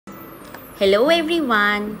Hello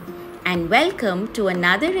everyone and welcome to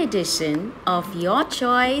another edition of Your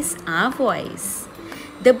Choice, Our Voice.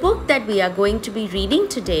 The book that we are going to be reading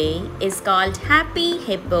today is called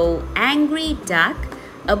Hippo Angry Duck,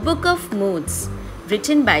 a Book of Moods,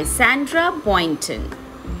 written by Sandra Boynton.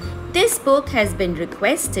 This book has been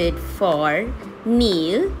requested for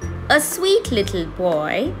Neil, a sweet little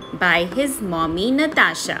boy, by his mommy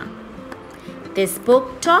Natasha. This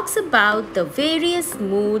book talks about the various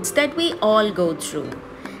moods that we all go through.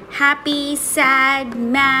 Happy, sad,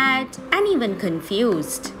 mad, and even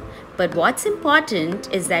confused. But what's important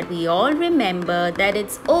is that we all remember that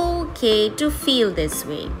it's okay to feel this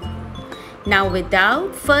way. Now,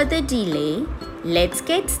 without further delay, let's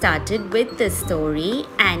get started with the story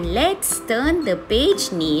and let's turn the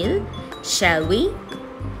page, Neil, shall we?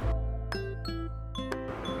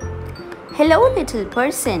 Hello, little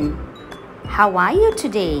person. How are you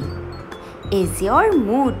today? Is your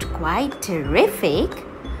mood quite terrific?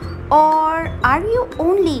 Or are you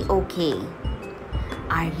only okay?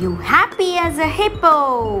 Are you happy as a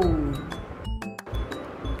hippo?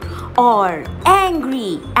 Or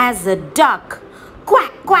angry as a duck?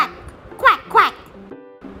 Quack, quack, quack, quack.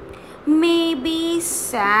 Maybe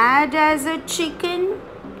sad as a chicken?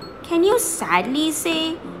 Can you sadly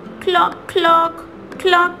say clock, clock,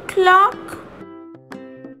 clock, clock?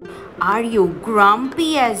 Are you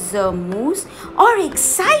grumpy as a moose or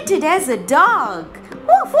excited as a dog?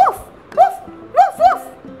 Woof, woof, woof, woof, woof.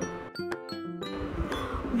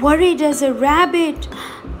 Worried as a rabbit?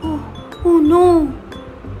 Oh no.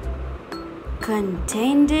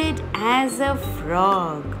 Contented as a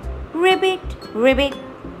frog? Ribbit, ribbit.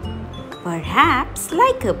 Perhaps,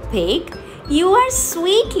 like a pig, you are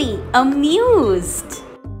sweetly amused.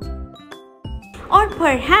 Or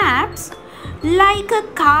perhaps, like a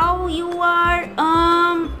cow, you are,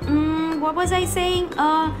 what was I saying?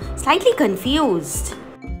 Slightly confused.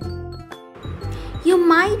 You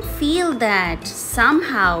might feel that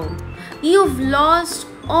somehow you've lost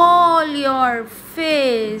all your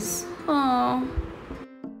fizz. Oh.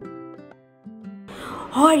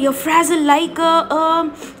 Or you're frazzled like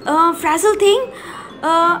a frazzle thing.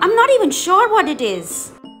 I'm not even sure what it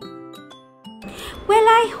is. Well,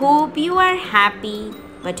 I hope you are happy.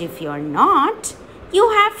 But if you're not, you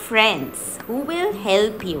have friends who will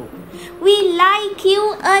help you. We like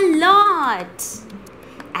you a lot.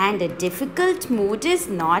 And a difficult mood is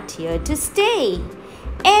not here to stay.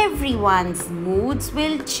 Everyone's moods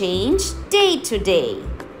will change day to day.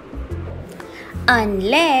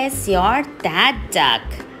 Unless you're that duck.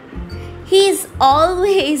 He's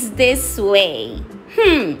always this way.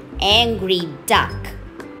 Angry duck.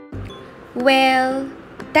 Well,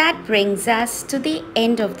 that brings us to the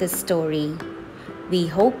end of the story. We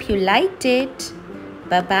hope you liked it.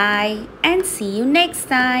 Bye-bye and see you next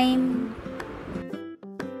time.